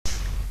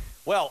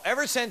Well,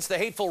 ever since the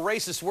hateful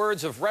racist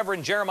words of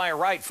Reverend Jeremiah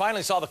Wright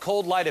finally saw the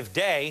cold light of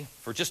day,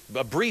 for just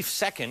a brief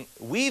second,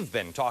 we've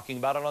been talking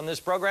about it on this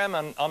program.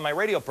 On my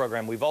radio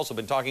program, we've also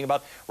been talking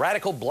about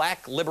radical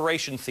black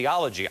liberation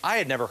theology. I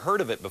had never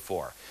heard of it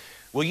before.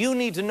 Well, you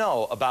need to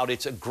know about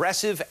its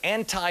aggressive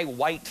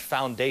anti-white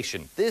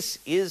foundation. This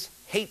is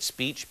hate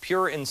speech,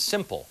 pure and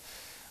simple.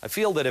 I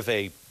feel that if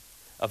a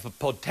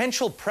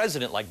potential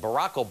president like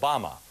Barack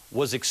Obama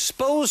was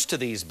exposed to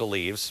these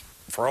beliefs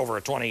for over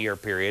a 20-year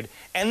period,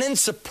 and then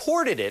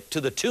supported it to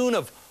the tune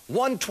of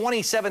one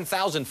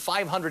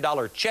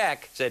 $27,500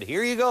 check, said,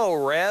 here you go,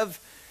 Rev,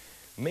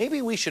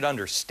 maybe we should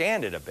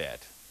understand it a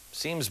bit.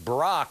 Seems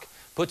Barack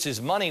puts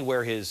his money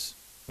where his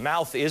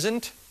mouth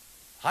isn't.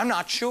 I'm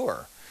not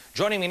sure.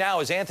 Joining me now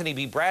is Anthony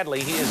B.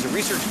 Bradley. He is a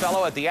research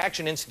fellow at the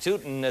Action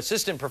Institute and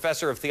assistant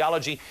professor of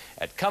theology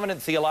at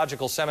Covenant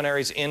Theological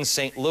Seminaries in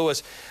St.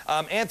 Louis.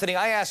 Anthony,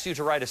 I asked you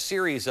to write a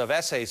series of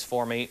essays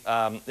for me,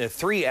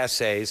 3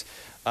 essays,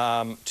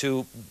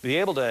 to be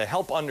able to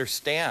help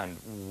understand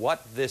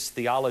what this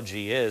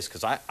theology is,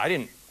 because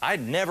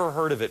I'd never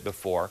heard of it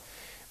before.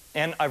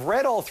 And I've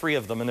read all 3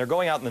 of them, and they're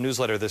going out in the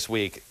newsletter this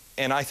week.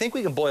 And I think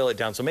we can boil it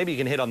down, so maybe you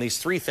can hit on these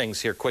 3 things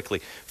here quickly.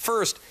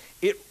 First,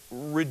 it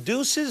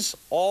reduces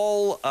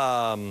all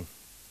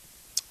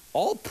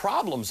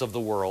problems of the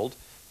world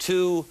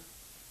to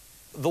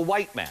the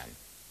white man,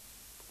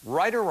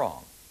 right or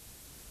wrong.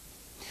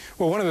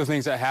 Well, one of the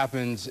things that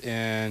happens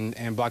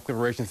in black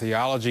liberation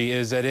theology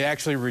is that it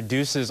actually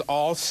reduces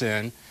all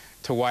sin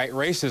to white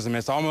racism.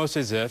 It's almost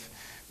as if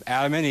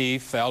Adam and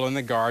Eve fell in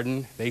the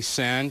garden, they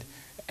sinned,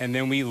 and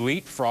then we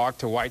leapfrog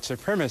to white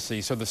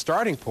supremacy. So the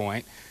starting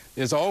point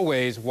is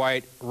always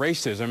white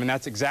racism, and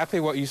that's exactly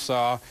what you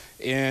saw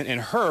and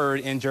heard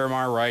in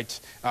Jeremiah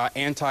Wright's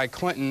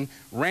anti-Clinton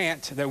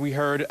rant that we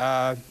heard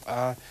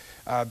a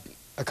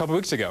couple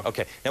weeks ago.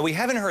 Okay. Now, we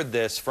haven't heard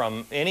this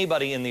from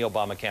anybody in the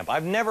Obama camp.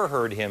 I've never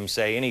heard him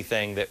say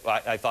anything that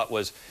I thought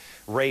was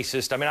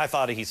racist. I mean, I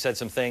thought he said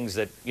some things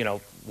that, you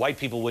know, white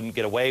people wouldn't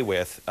get away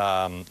with,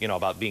 you know,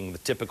 about being the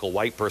typical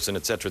white person,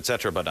 et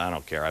cetera, but I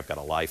don't care. I've got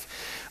a life.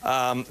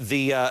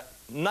 The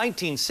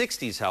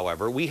 1960s,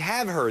 however, we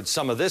have heard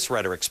some of this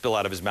rhetoric spill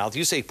out of his mouth.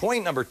 You say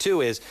point number 2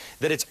 is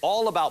that it's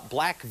all about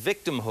black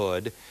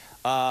victimhood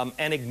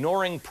and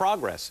ignoring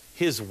progress.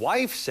 His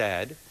wife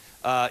said,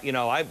 you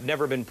know, I've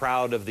never been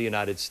proud of the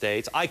United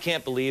States. I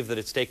can't believe that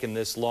it's taken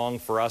this long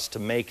for us to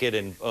make it,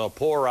 and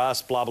poor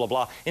us, blah, blah,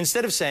 blah.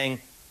 Instead of saying,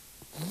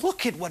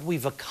 look at what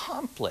we've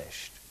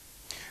accomplished.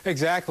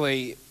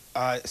 Exactly.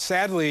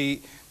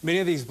 Sadly, many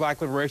of these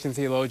black liberation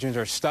theologians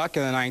are stuck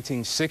in the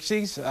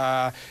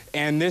 1960s,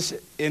 and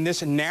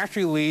this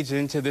naturally leads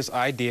into this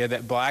idea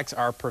that blacks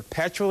are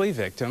perpetually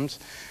victims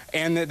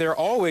and that they're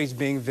always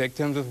being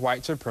victims of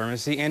white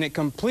supremacy, and it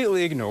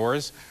completely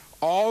ignores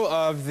all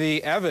of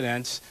the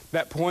evidence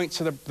that points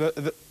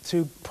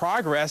to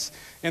progress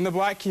in the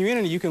black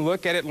community. You can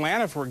look at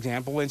Atlanta, for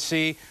example, and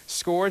see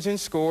scores and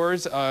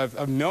scores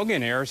of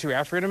millionaires who are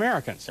African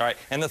Americans. All right.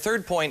 And the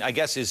third point, I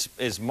guess,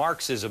 is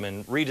Marxism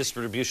and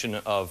redistribution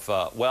of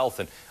wealth.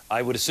 And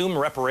I would assume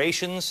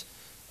reparations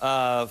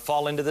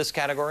fall into this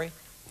category?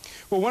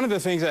 Well, one of the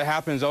things that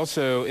happens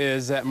also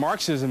is that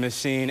Marxism is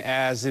seen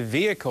as a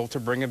vehicle to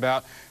bring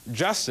about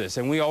justice,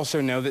 and we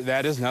also know that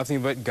that is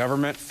nothing but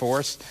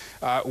government-forced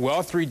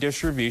wealth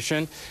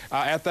redistribution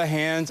at the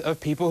hands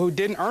of people who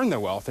didn't earn the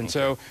wealth. And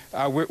so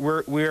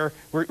we're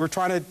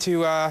trying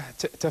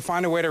to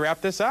find a way to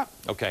wrap this up.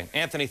 Okay,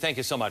 Anthony, thank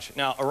you so much.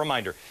 Now, a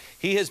reminder.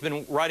 He has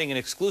been writing an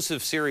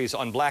exclusive series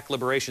on black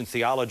liberation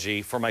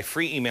theology for my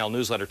free email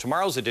newsletter.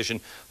 Tomorrow's edition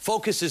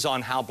focuses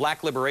on how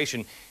black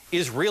liberation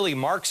is really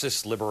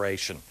Marxist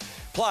liberation.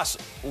 Plus,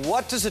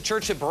 what does the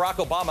church that Barack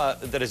Obama,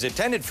 that has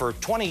attended for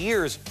 20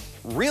 years,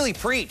 really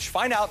preach?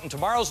 Find out in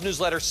tomorrow's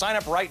newsletter. Sign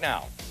up right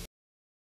now.